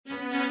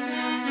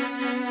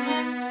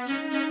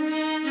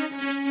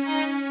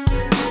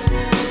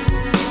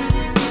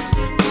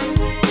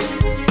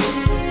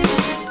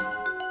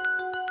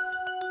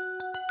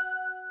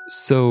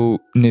So,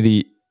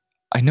 Nidhi,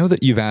 I know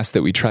that you've asked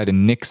that we try to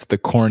nix the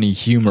corny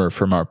humor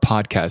from our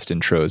podcast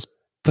intros,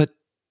 but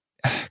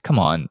come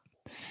on.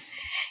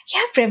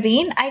 Yeah,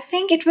 Praveen, I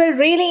think it will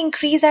really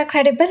increase our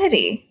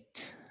credibility.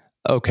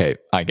 Okay,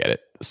 I get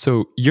it.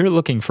 So you're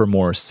looking for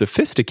more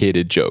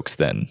sophisticated jokes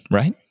then,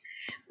 right?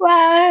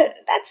 Well,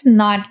 that's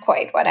not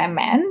quite what I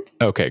meant.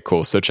 Okay,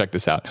 cool. So check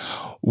this out.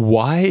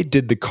 Why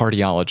did the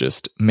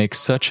cardiologist make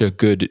such a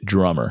good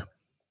drummer?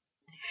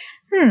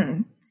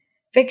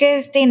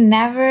 Because they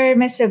never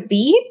miss a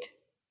beat?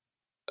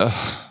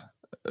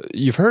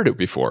 You've heard it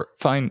before.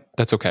 Fine,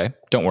 that's okay.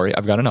 Don't worry,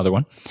 I've got another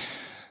one.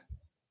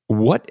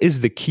 What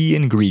is the key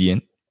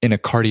ingredient in a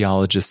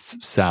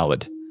cardiologist's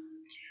salad?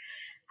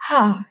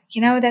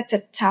 That's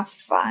a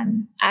tough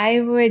one.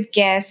 I would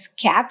guess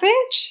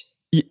cabbage?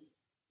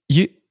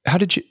 How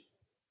did you...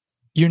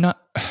 You're not...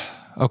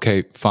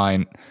 Okay,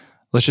 fine.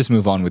 Let's just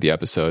move on with the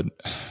episode.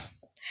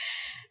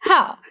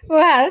 Well,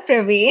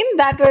 Praveen,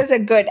 that was a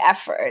good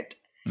effort.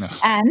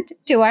 And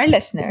to our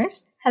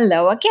listeners,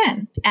 hello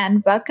again,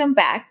 and welcome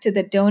back to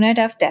the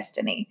Donut of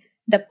Destiny,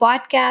 the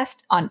podcast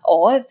on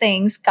all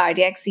things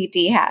cardiac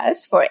CT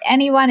has for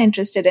anyone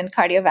interested in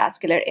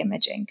cardiovascular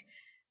imaging.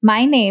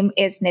 My name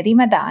is Nidhi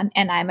Madan,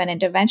 and I'm an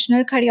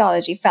interventional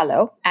cardiology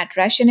fellow at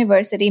Rush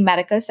University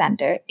Medical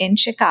Center in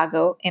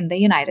Chicago in the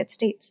United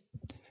States.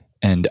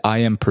 And I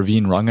am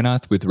Praveen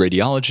Ranganath with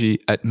radiology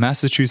at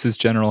Massachusetts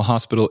General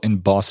Hospital in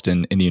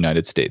Boston in the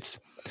United States.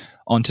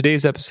 On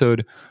today's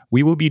episode,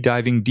 we will be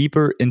diving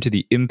deeper into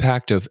the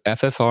impact of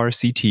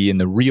FFRCT in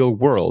the real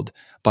world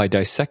by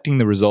dissecting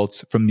the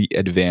results from the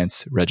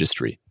ADVANCE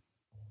registry.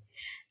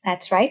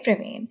 That's right,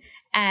 Praveen.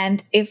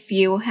 And if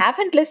you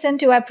haven't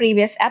listened to our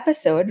previous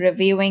episode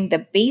reviewing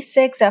the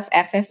basics of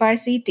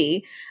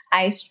FFRCT,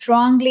 I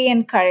strongly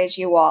encourage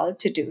you all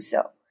to do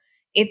so.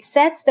 It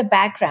sets the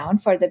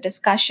background for the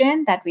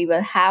discussion that we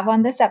will have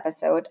on this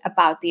episode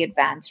about the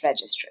ADVANCE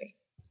registry.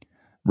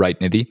 Right,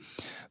 Nidhi.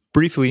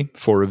 Briefly,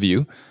 for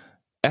review,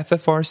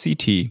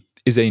 FFRCT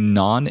is a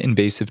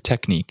non-invasive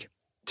technique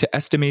to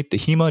estimate the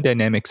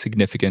hemodynamic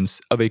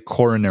significance of a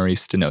coronary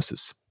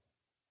stenosis.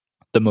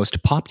 The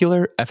most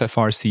popular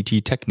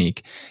FFRCT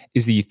technique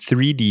is the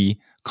 3D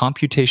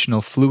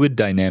computational fluid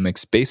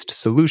dynamics-based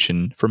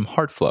solution from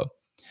HeartFlow.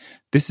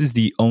 This is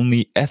the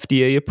only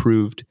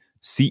FDA-approved,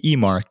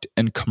 CE-marked,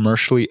 and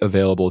commercially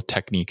available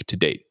technique to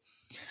date.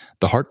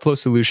 The HeartFlow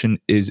solution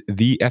is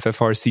the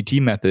FFRCT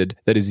method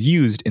that is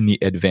used in the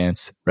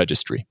ADVANCE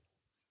registry.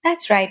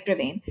 That's right,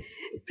 Praveen.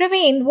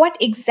 Praveen, what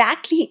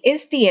exactly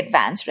is the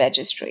ADVANCE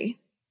registry?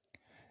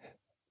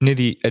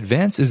 Nidhi,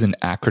 ADVANCE is an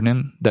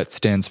acronym that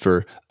stands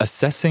for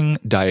Assessing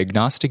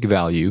Diagnostic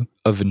Value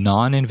of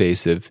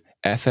Non-Invasive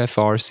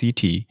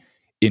FFRCT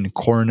in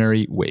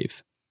Coronary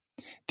Wave.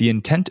 The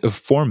intent of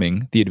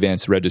forming the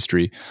ADVANCE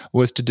registry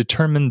was to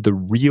determine the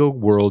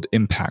real-world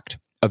impact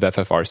of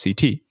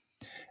FFRCT.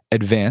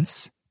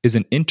 ADVANCE is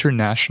an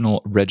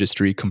international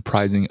registry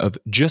comprising of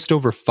just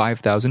over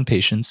 5,000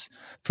 patients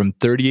from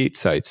 38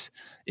 sites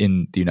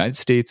in the United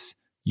States,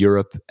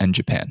 Europe, and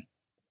Japan.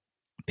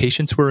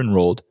 Patients were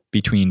enrolled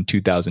between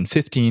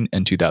 2015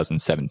 and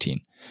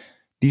 2017.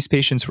 These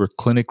patients were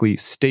clinically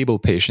stable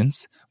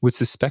patients with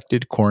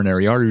suspected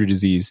coronary artery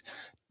disease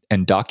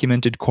and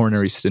documented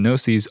coronary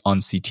stenoses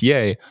on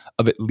CTA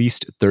of at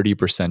least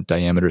 30%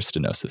 diameter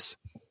stenosis.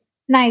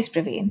 Nice,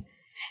 Praveen.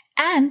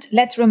 And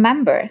let's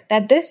remember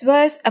that this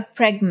was a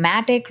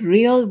pragmatic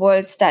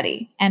real-world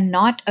study and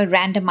not a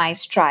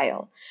randomized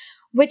trial,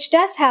 which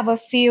does have a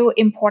few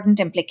important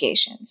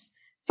implications.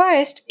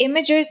 First,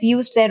 imagers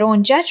used their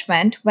own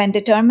judgment when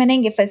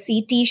determining if a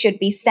CT should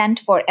be sent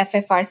for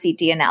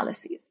FFRCT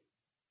analyses.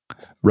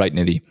 Right,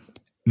 Nidhi.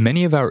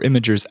 Many of our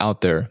imagers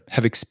out there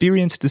have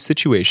experienced the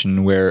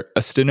situation where a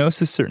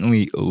stenosis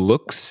certainly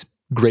looks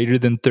greater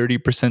than 30%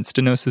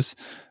 stenosis,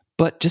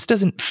 but just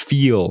doesn't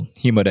feel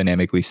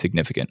hemodynamically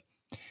significant.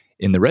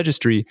 In the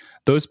registry,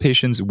 those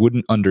patients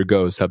wouldn't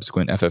undergo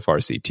subsequent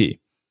FFRCT.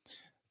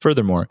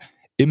 Furthermore,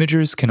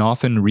 imagers can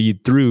often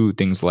read through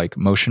things like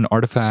motion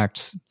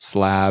artifacts,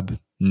 slab,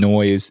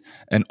 noise,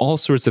 and all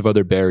sorts of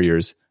other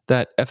barriers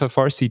that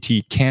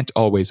FFRCT can't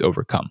always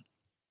overcome.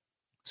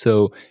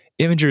 So,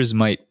 imagers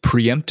might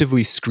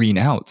preemptively screen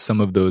out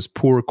some of those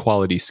poor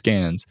quality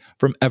scans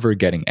from ever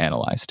getting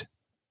analyzed.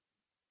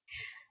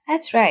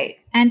 That's right.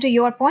 And to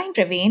your point,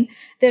 Praveen,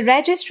 the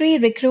registry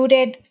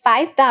recruited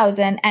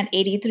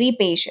 5,083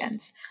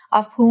 patients,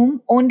 of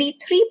whom only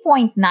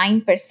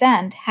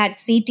 3.9% had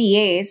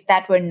CTAs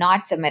that were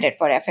not submitted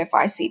for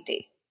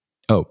FFRCT.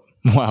 Oh,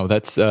 wow,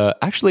 that's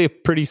actually a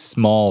pretty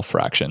small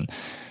fraction.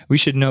 We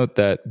should note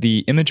that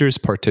the imagers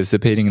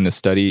participating in the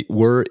study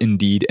were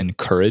indeed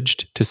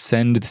encouraged to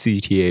send the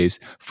CTAs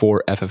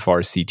for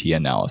FFRCT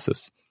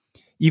analysis.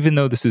 Even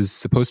though this is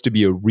supposed to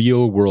be a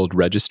real-world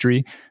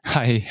registry,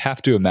 I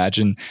have to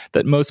imagine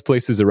that most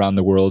places around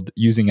the world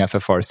using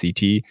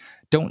FFRCT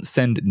don't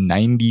send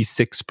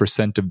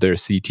 96% of their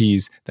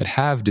CTs that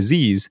have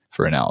disease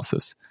for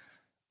analysis.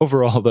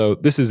 Overall, though,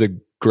 this is a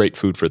great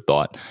food for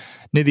thought.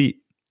 Nidhi,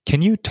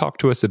 can you talk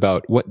to us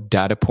about what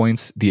data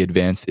points the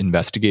ADVANCE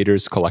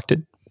investigators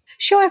collected?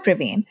 Sure,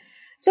 Praveen.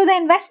 So the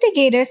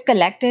investigators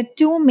collected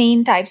two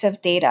main types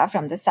of data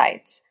from the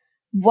sites.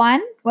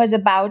 One was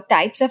about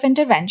types of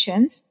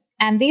interventions,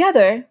 and the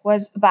other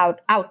was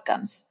about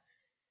outcomes.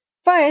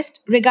 First,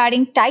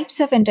 regarding types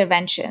of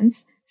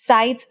interventions,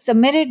 sites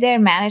submitted their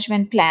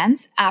management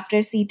plans after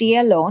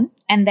CTA alone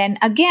and then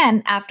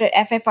again after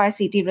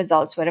FFRCT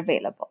results were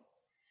available.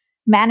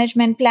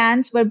 Management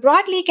plans were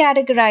broadly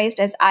categorized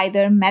as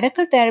either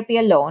medical therapy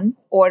alone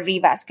or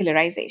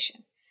revascularization.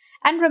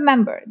 And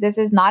remember, this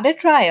is not a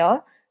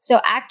trial, so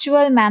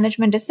actual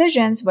management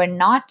decisions were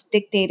not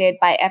dictated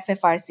by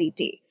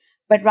FFRCT,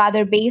 but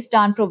rather based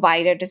on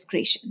provider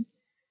discretion.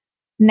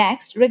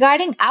 Next,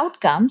 regarding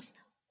outcomes,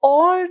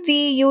 all the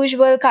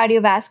usual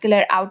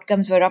cardiovascular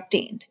outcomes were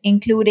obtained,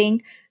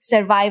 including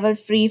survival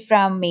free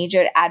from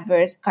major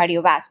adverse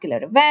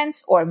cardiovascular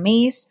events or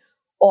MACE,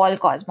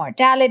 all-cause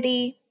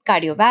mortality,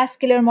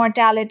 cardiovascular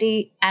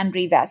mortality, and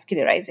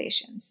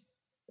revascularizations.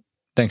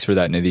 Thanks for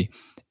that, Nidhi.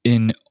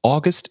 In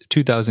August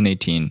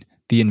 2018,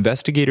 the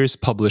investigators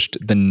published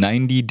the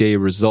 90-day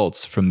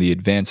results from the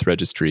ADVANCE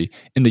registry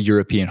in the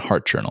European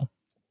Heart Journal.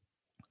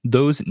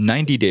 Those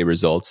 90-day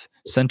results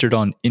centered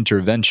on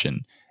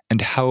intervention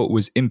and how it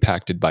was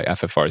impacted by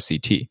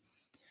FFRCT.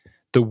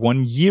 The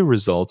one-year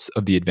results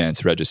of the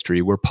ADVANCE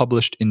registry were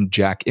published in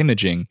JACC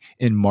Imaging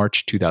in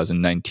March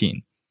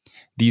 2019.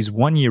 These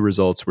one-year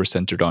results were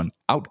centered on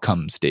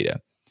outcomes data.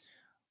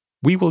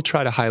 We will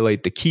try to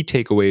highlight the key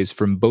takeaways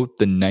from both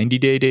the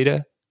 90-day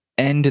data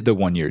and the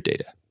one-year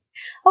data.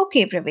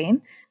 Okay,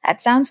 Praveen,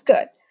 that sounds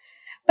good.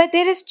 But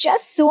there is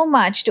just so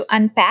much to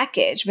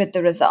unpackage with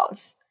the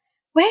results.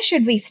 Where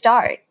should we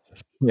start?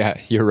 Yeah,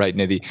 you're right,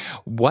 Nidhi.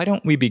 Why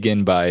don't we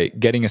begin by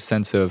getting a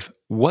sense of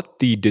what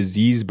the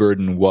disease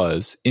burden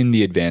was in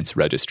the ADVANCE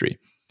registry?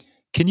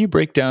 Can you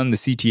break down the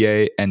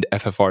CTA and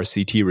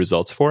FFRCT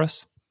results for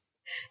us?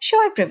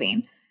 Sure,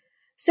 Praveen.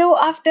 So,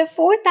 of the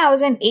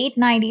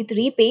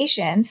 4,893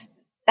 patients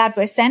that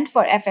were sent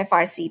for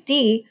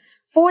FFRCT,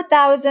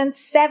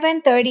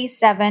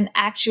 4,737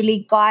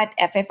 actually got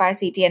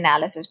FFRCT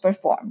analysis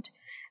performed.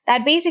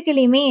 That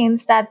basically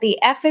means that the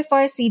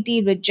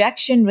FFRCT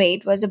rejection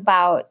rate was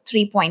about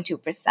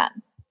 3.2%.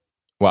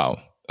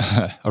 Wow.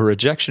 A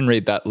rejection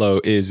rate that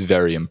low is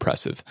very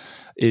impressive.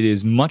 It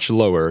is much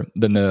lower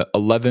than the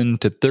 11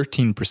 to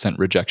 13%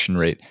 rejection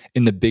rate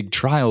in the big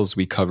trials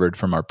we covered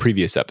from our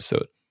previous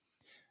episode.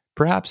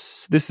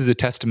 Perhaps this is a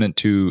testament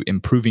to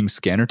improving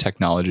scanner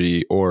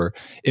technology or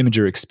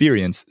imager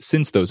experience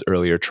since those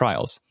earlier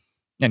trials.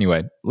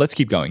 Anyway, let's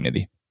keep going,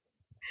 Nidhi.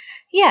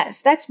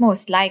 Yes, that's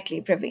most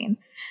likely, Praveen.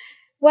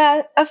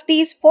 Well, of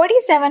these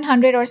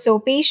 4,700 or so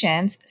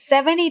patients,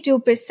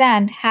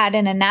 72% had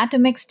an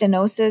anatomic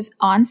stenosis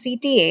on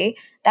CTA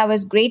that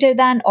was greater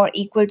than or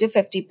equal to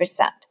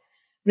 50%.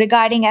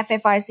 Regarding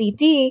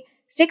FFRCT,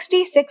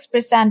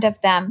 66% of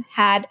them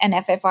had an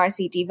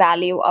FFRCT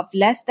value of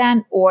less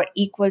than or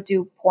equal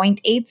to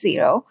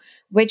 0.80,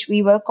 which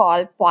we will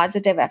call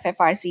positive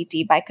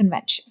FFRCT by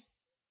convention.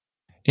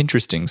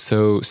 Interesting.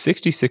 So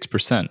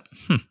 66%.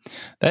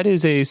 That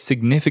is a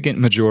significant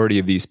majority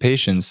of these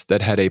patients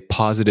that had a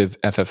positive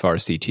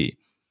FFRCT.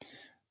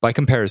 By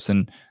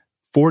comparison,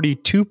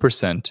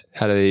 42%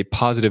 had a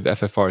positive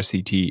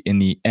FFRCT in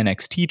the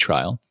NXT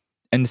trial,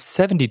 and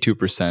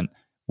 72%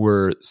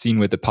 were seen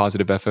with a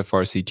positive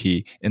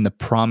FFRCT in the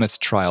PROMISE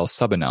trial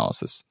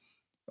subanalysis.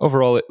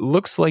 Overall, it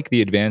looks like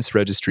the ADVANCE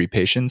registry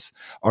patients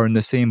are in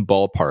the same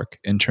ballpark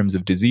in terms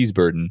of disease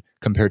burden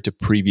compared to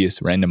previous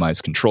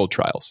randomized controlled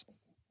trials.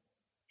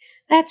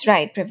 That's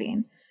right,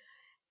 Praveen.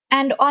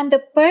 And on the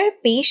per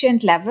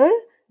patient level,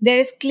 there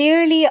is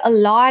clearly a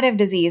lot of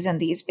disease in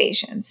these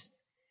patients.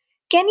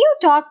 Can you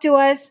talk to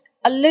us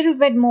a little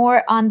bit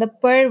more on the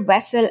per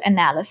vessel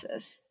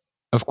analysis?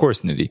 Of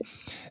course, Nidhi.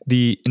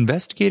 The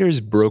investigators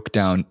broke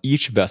down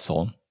each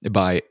vessel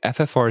by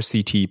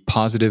FFRCT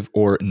positive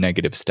or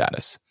negative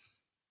status.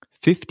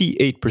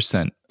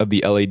 58% of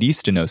the LAD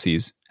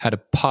stenoses had a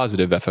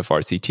positive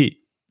FFRCT.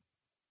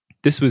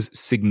 This was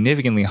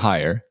significantly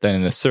higher than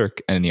in the CIRC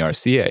and in the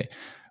RCA,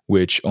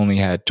 which only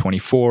had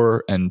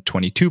 24 and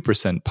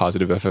 22%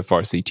 positive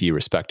FFRCT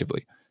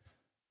respectively.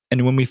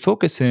 And when we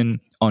focus in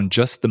on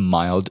just the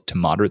mild to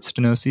moderate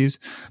stenoses,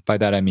 by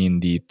that I mean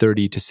the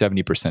 30 to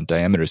 70%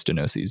 diameter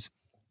stenoses,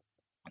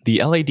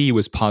 the LAD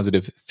was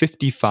positive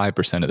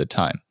 55% of the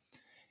time.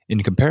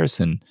 In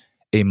comparison,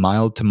 a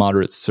mild to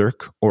moderate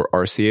CIRC or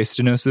RCA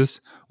stenosis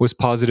was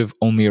positive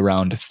only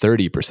around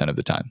 30% of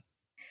the time.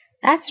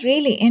 That's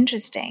really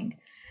interesting.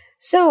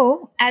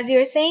 So, as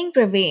you're saying,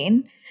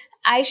 Praveen,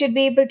 I should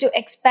be able to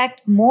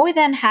expect more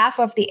than half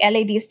of the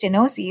LAD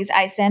stenoses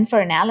I send for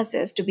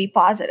analysis to be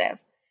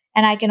positive.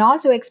 And I can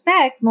also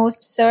expect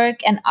most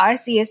CIRC and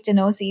RCA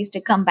stenoses to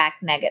come back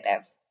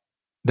negative.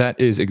 That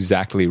is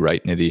exactly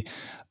right, Nidhi.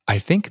 I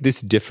think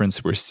this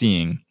difference we're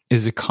seeing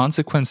is a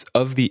consequence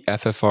of the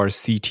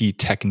FFRCT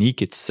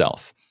technique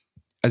itself.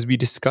 As we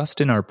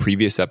discussed in our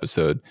previous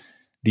episode,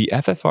 the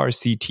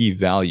FFRCT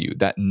value,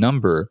 that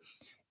number,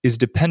 is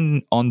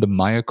dependent on the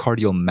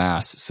myocardial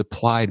mass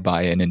supplied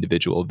by an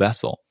individual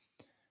vessel.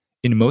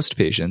 In most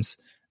patients,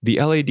 the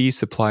LAD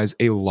supplies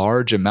a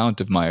large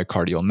amount of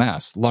myocardial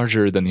mass,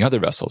 larger than the other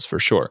vessels for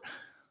sure.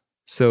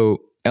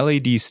 So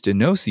LAD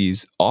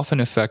stenoses often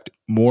affect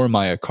more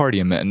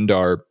myocardium and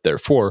are,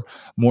 therefore,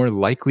 more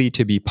likely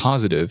to be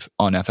positive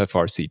on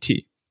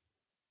FFRCT.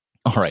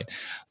 All right,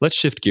 let's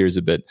shift gears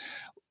a bit.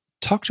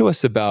 Talk to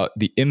us about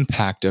the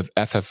impact of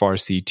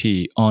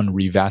FFRCT on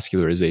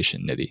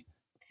revascularization, Nidhi.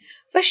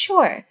 For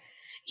sure.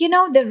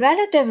 The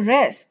relative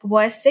risk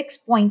was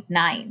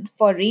 6.9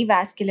 for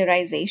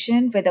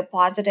revascularization with a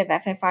positive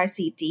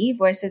FFRCT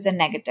versus a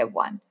negative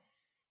one.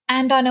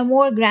 And on a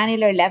more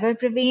granular level,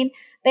 Praveen,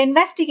 the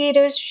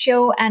investigators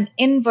show an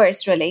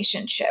inverse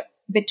relationship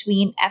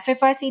between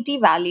FFRCT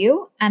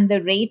value and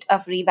the rate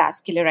of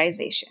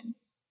revascularization.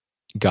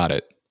 Got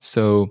it.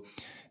 So,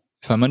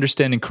 if I'm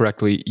understanding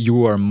correctly,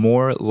 you are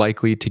more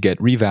likely to get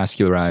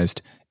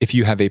revascularized if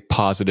you have a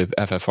positive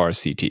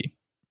FFRCT,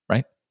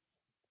 right?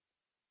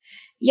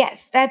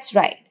 Yes, that's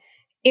right.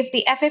 If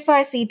the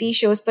FFRCT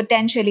shows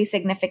potentially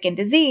significant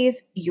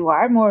disease, you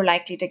are more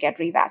likely to get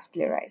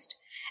revascularized.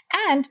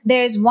 And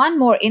there's one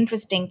more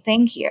interesting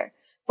thing here.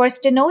 For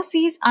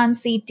stenoses on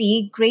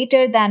CT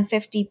greater than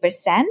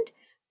 50%,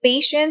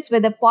 patients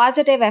with a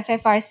positive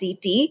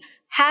FFRCT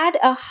had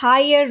a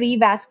higher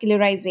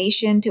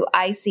revascularization to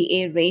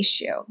ICA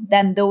ratio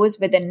than those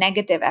with a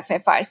negative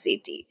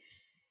FFRCT,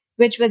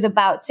 which was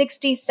about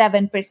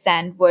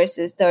 67%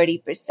 versus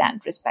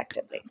 30%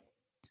 respectively.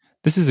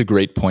 This is a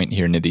great point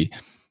here, Nidhi.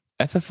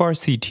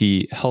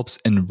 FFRCT helps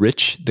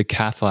enrich the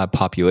cath lab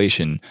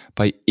population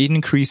by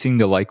increasing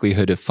the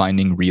likelihood of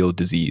finding real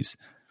disease.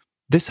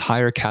 This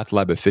higher cath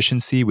lab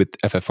efficiency with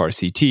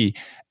FFRCT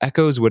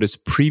echoes what has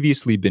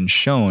previously been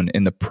shown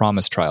in the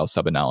PROMISE trial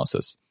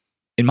subanalysis.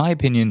 In my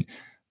opinion,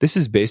 this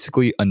is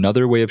basically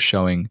another way of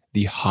showing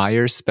the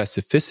higher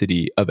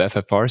specificity of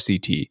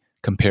FFRCT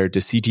compared to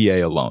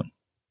CTA alone.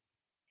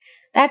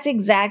 That's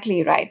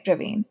exactly right,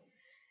 Praveen.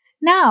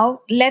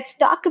 Now, let's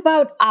talk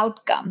about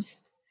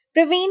outcomes.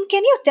 Praveen,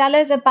 can you tell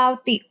us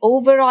about the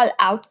overall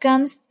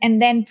outcomes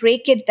and then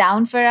break it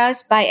down for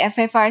us by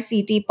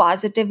FFRCT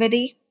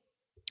positivity?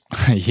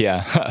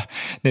 Yeah,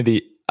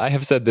 Nidhi, I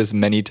have said this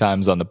many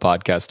times on the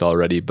podcast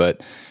already,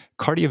 but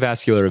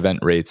cardiovascular event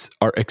rates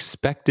are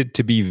expected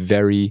to be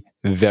very,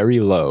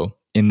 very low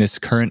in this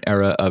current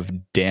era of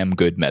damn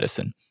good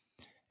medicine.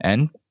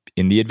 And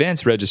in the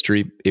advanced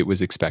registry, it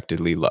was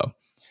expectedly low.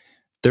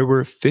 There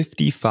were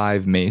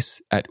 55 MACE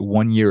at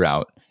 1 year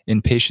out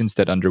in patients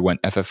that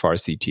underwent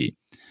FFRCT.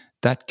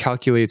 That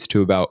calculates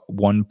to about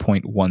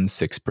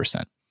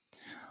 1.16%.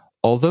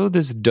 Although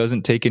this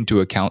doesn't take into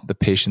account the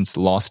patients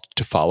lost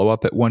to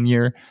follow-up at 1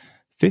 year,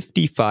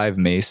 55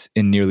 MACE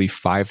in nearly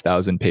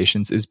 5,000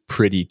 patients is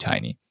pretty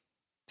tiny.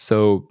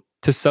 So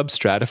to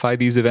substratify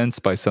these events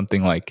by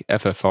something like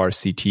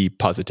FFRCT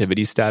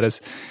positivity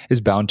status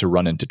is bound to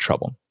run into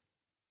trouble.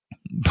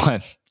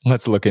 But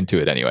let's look into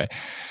it anyway.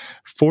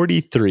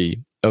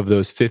 43 of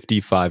those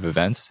 55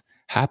 events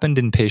happened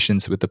in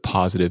patients with a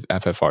positive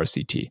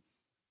FFRCT.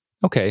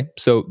 Okay,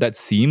 so that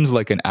seems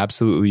like an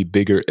absolutely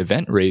bigger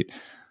event rate,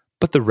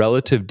 but the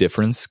relative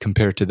difference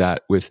compared to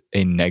that with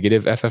a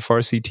negative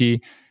FFRCT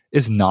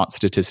is not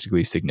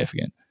statistically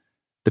significant.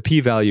 The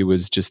p-value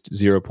was just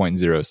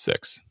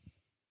 0.06.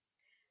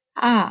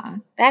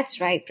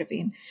 That's right,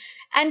 Praveen.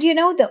 And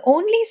the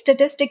only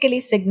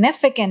statistically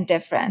significant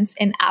difference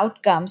in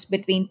outcomes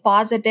between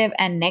positive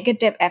and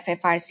negative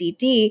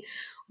FFRCT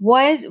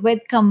was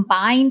with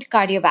combined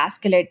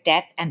cardiovascular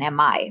death and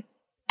MI.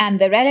 And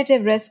the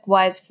relative risk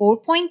was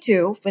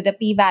 4.2 with a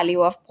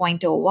p-value of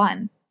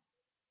 0.01.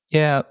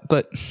 Yeah,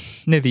 but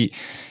Nidhi,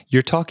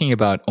 you're talking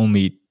about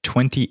only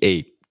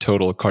 28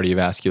 total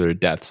cardiovascular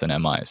deaths and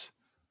MIs.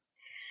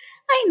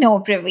 I know,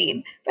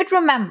 Praveen, but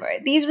remember,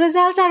 these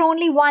results are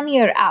only 1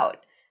 year out.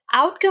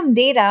 Outcome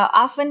data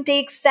often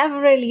takes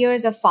several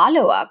years of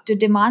follow-up to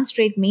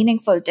demonstrate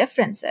meaningful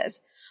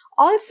differences.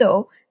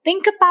 Also,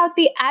 think about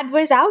the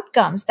adverse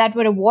outcomes that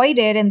were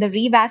avoided in the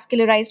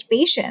revascularized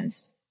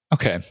patients.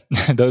 Okay,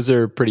 those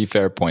are pretty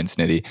fair points,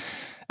 Nidhi.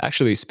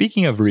 Actually,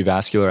 speaking of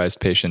revascularized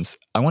patients,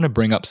 I want to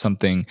bring up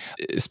something,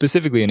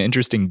 specifically an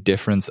interesting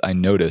difference I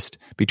noticed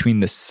between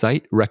the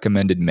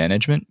site-recommended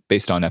management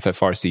based on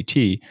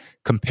FFRCT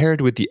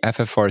compared with the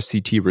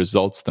FFRCT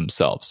results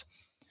themselves.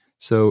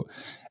 So,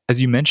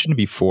 as you mentioned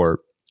before,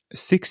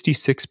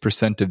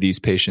 66% of these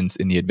patients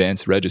in the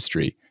advanced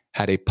registry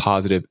had a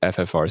positive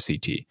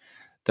FFRCT.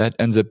 That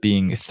ends up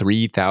being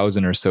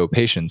 3,000 or so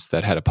patients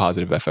that had a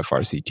positive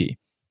FFRCT.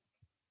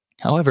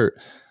 However,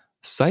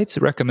 sites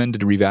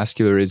recommended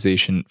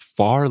revascularization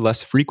far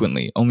less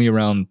frequently, only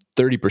around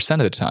 30% of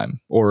the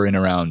time, or in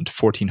around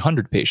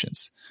 1,400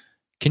 patients.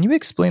 Can you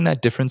explain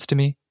that difference to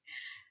me?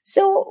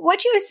 So,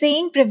 what you're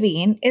saying,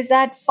 Praveen, is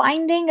that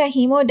finding a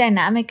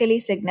hemodynamically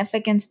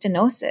significant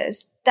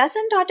stenosis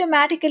doesn't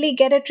automatically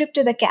get a trip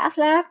to the cath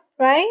lab,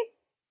 right?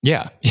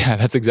 Yeah,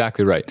 that's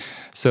exactly right.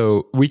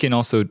 So we can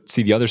also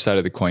see the other side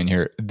of the coin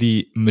here.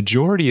 The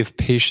majority of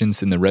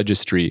patients in the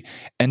registry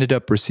ended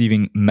up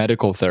receiving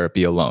medical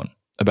therapy alone,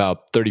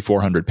 about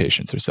 3,400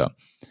 patients or so.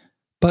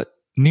 But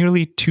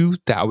nearly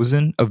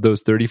 2,000 of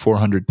those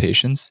 3,400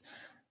 patients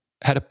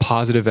had a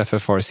positive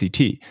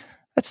FFRCT.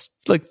 That's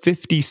like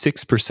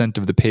 56%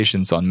 of the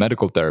patients on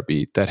medical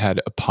therapy that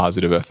had a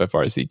positive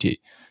FFRCT.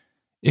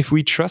 If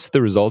we trust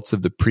the results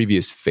of the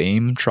previous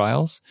FAME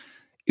trials,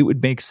 it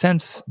would make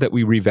sense that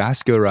we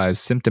revascularize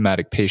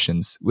symptomatic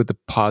patients with a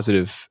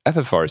positive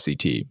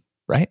FFRCT,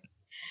 right?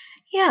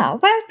 Yeah,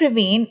 well,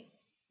 Praveen,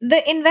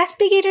 the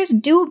investigators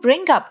do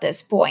bring up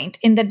this point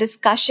in the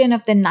discussion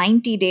of the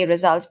 90-day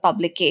results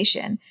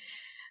publication,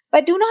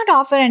 but do not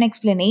offer an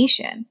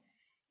explanation.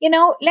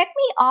 Let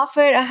me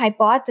offer a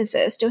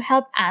hypothesis to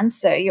help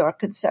answer your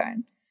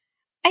concern.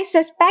 I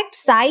suspect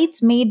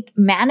sites made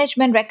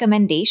management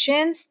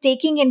recommendations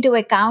taking into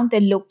account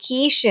the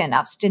location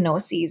of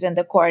stenoses in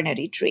the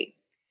coronary tree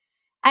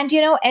and,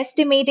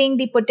 estimating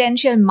the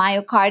potential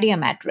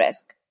myocardium at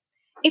risk.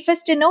 If a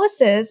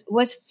stenosis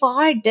was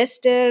far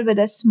distal with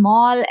a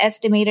small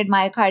estimated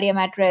myocardium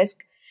at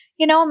risk,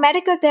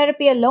 medical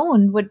therapy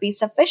alone would be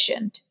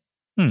sufficient.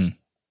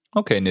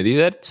 Okay, Nidhi,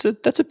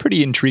 that's a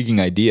pretty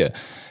intriguing idea.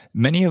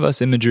 Many of us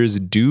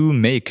imagers do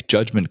make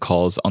judgment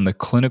calls on the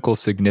clinical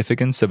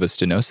significance of a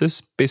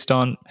stenosis based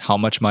on how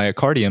much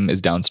myocardium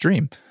is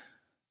downstream.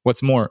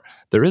 What's more,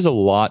 there is a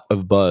lot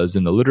of buzz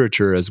in the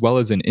literature as well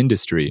as in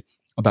industry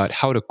about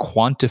how to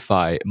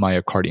quantify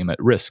myocardium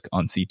at risk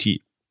on CT.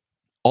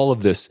 All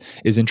of this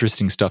is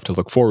interesting stuff to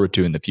look forward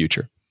to in the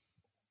future.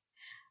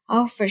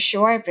 Oh, for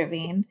sure,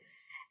 Praveen.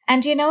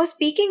 And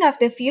speaking of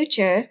the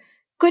future,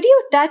 could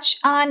you touch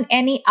on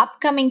any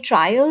upcoming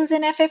trials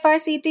in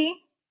FFRCT?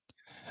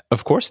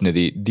 Of course,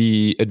 Nidhi.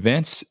 The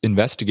advanced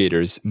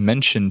investigators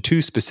mentioned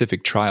two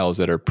specific trials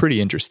that are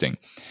pretty interesting.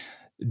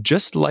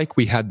 Just like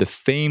we had the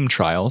FAME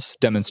trials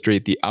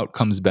demonstrate the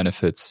outcomes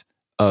benefits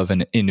of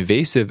an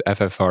invasive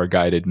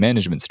FFR-guided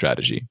management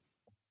strategy,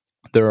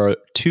 there are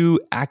two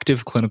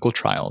active clinical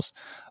trials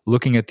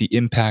looking at the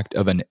impact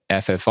of an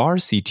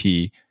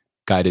FFR-CT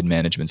guided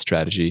management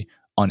strategy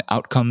on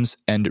outcomes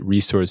and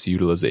resource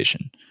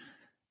utilization.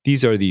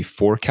 These are the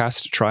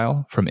FORECAST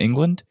trial from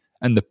England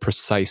and the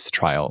PRECISE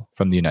trial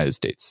from the United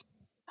States.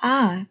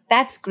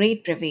 That's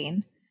great,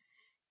 Praveen.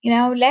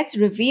 Let's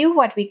review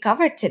what we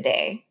covered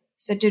today.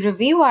 So to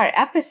review our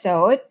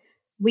episode,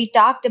 we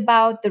talked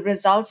about the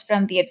results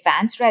from the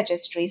Advanced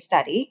Registry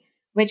study,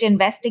 which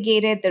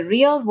investigated the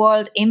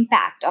real-world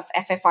impact of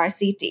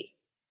FFRCT.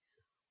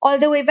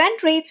 Although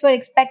event rates were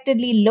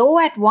expectedly low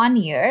at 1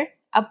 year,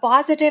 a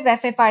positive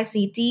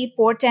FFRCT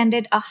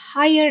portended a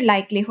higher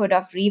likelihood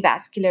of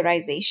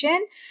revascularization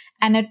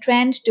and a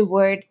trend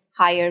toward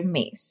higher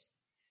MACE.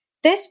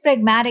 This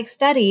pragmatic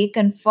study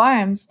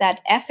confirms that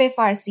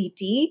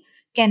FFRCT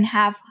can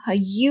have a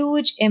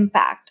huge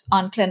impact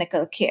on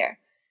clinical care,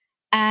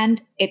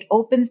 and it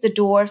opens the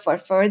door for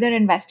further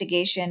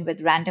investigation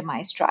with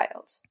randomized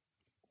trials.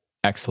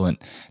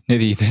 Excellent.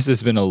 Nidhi, this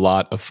has been a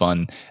lot of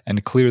fun,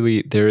 and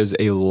clearly there is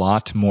a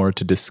lot more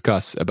to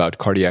discuss about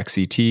cardiac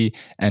CT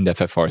and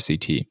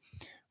FFRCT.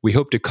 We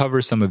hope to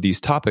cover some of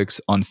these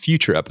topics on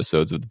future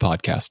episodes of the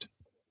podcast.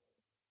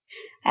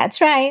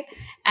 That's right.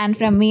 And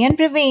from me and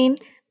Praveen,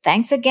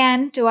 thanks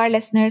again to our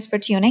listeners for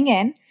tuning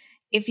in.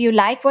 If you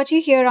like what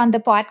you hear on the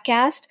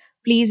podcast,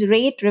 please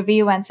rate,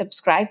 review, and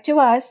subscribe to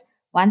us.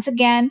 Once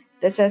again,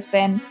 this has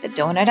been the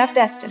Donut of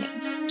Destiny.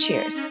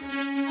 Cheers.